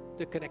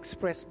that can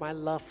express my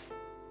love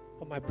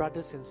for my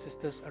brothers and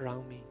sisters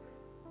around me?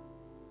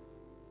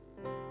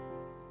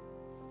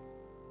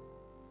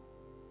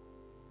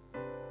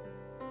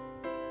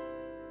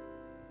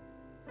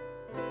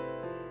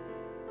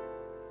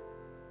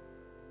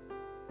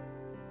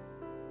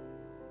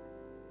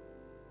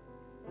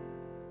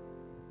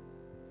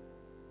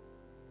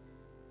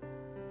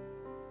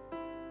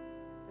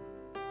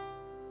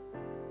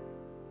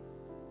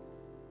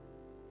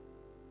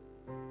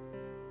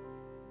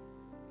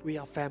 We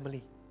are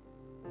family.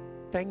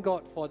 Thank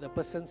God for the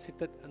person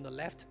seated on the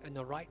left and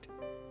the right,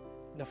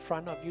 in the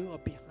front of you or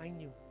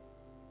behind you.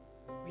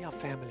 We are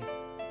family.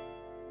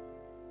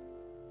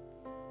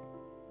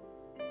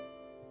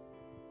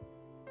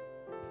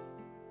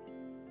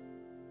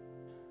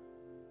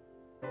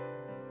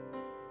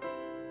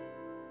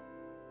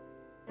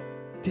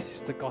 This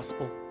is the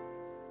gospel.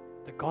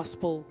 The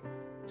gospel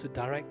to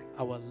direct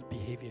our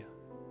behavior.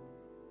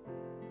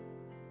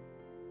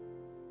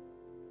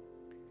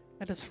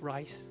 Let us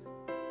rise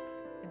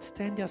and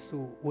stand just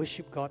to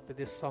worship God with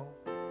this song.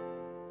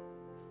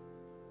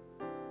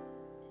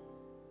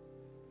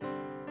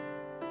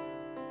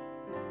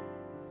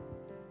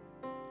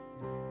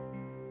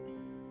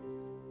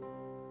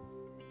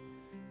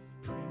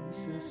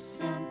 Princes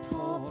and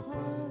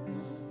paupers,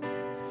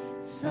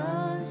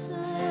 sons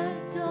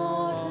and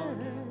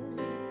daughters,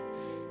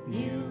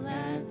 kneel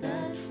at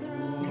the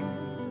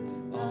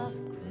throne of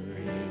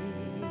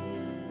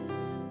grace.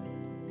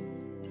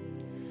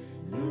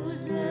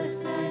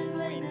 Losers and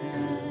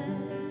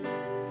winners,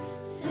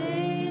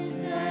 saints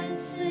and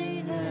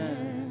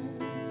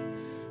sinners,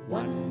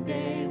 one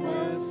day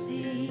will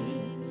see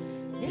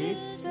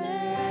His face.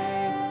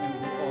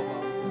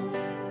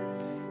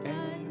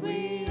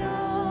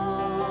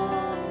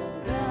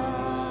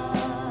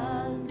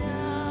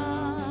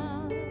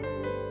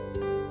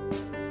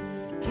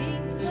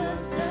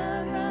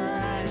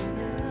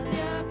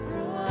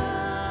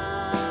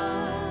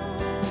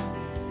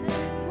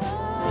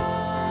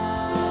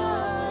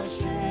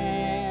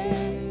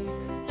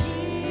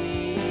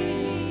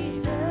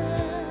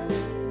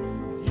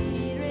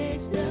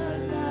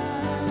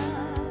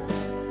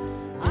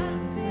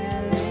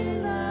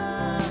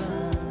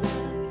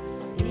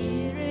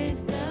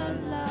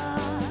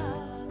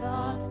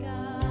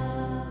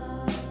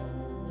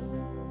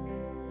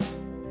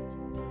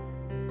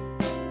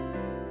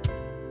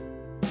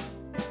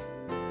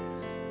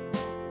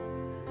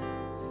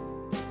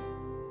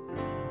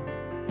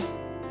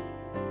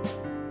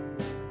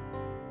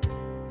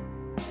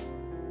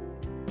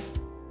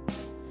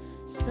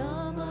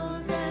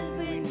 Summers and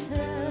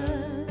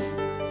winters,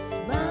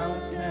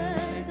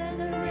 mountains and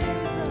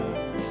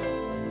rivers,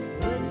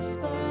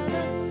 whisper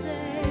the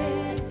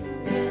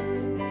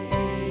Savior's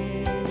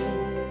name.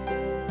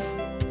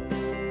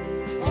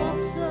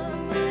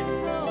 Awesome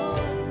and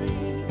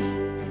holy,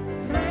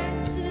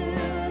 friend to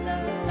the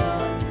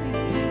lonely,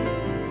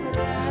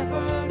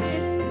 forever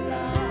His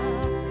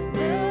love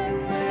will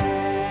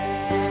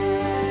reign.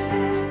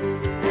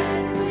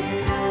 And we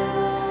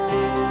all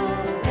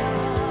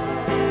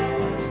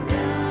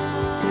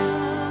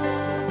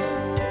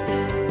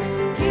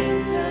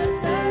kings have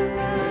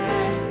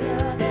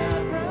surrendered their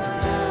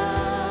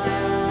crown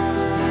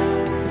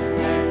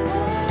and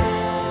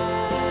worship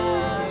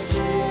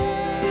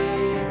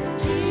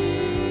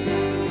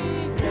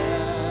Jesus,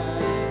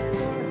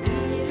 for He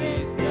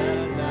is the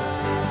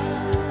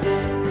love,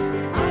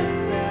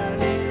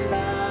 unfailing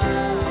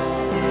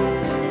love.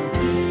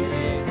 He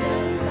is the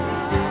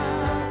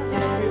love,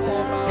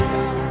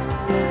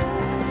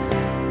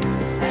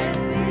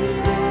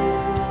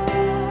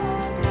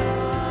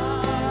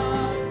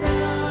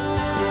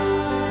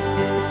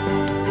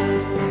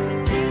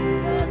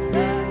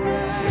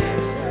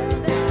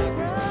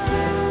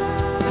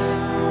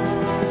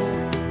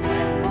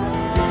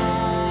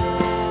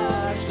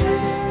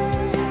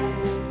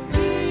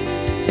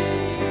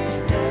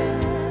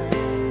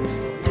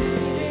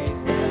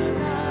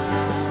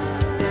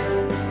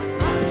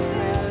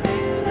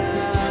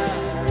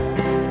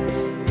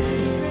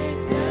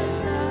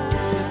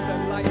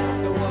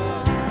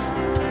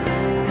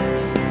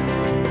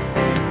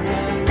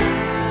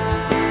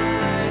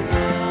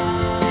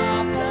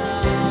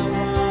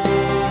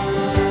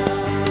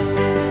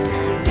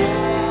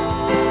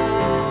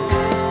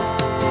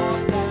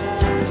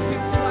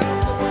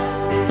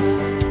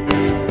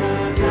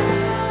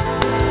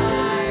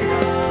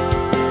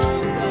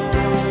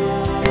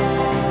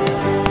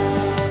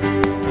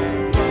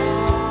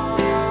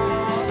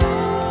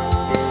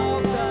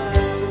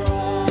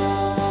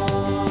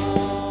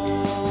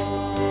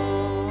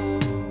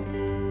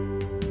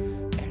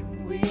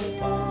 we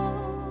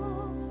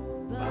all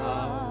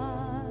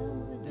bow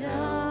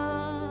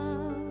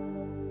down,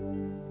 and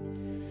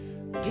we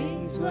all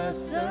kings will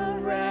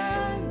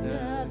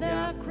surrender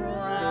their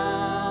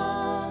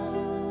crown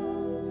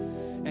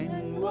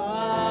and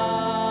worship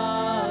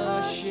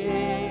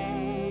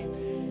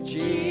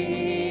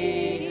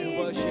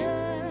Jesus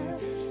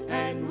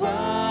and worship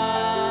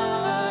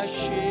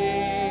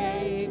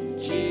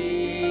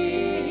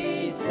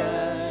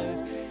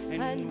Jesus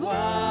and worship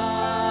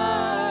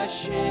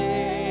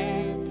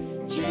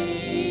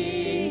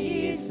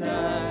Jesus,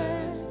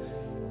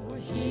 for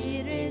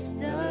here is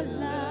the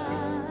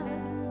love,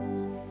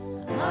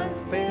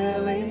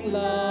 unfailing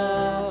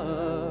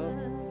love.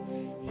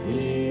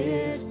 He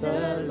is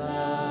the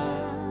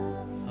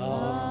love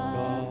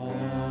of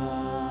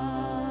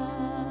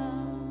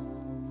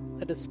God.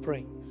 Let us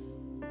pray.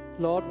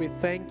 Lord, we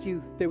thank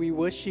you that we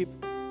worship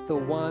the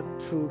one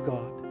true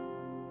God.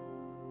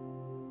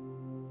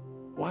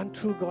 One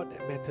true God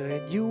that matters.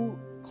 And you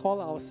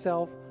call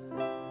ourselves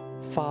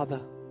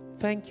Father.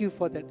 Thank you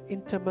for that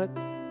intimate,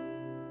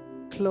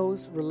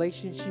 close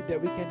relationship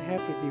that we can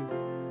have with you.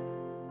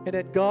 And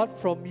that God,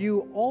 from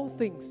you, all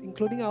things,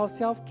 including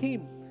ourselves,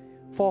 came.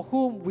 For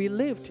whom we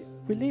lived.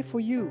 We live for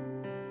you.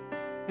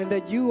 And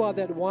that you are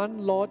that one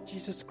Lord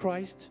Jesus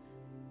Christ,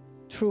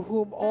 through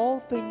whom all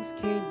things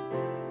came.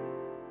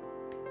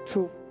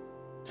 through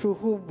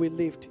whom we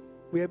lived.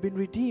 We have been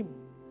redeemed,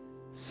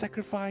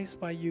 sacrificed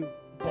by you,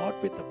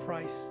 bought with a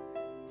price.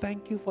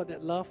 Thank you for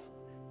that love.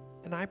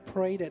 And I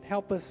pray that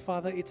help us,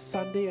 Father, it's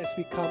Sunday as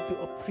we come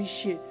to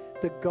appreciate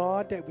the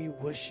God that we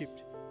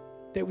worshipped,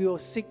 that we will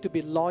seek to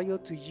be loyal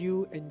to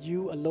you and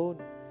you alone.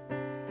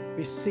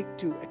 We seek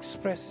to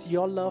express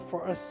your love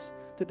for us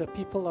to the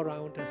people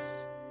around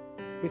us.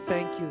 We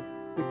thank you.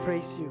 We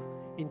praise you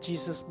in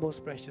Jesus'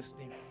 most precious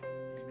name.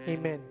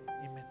 Amen.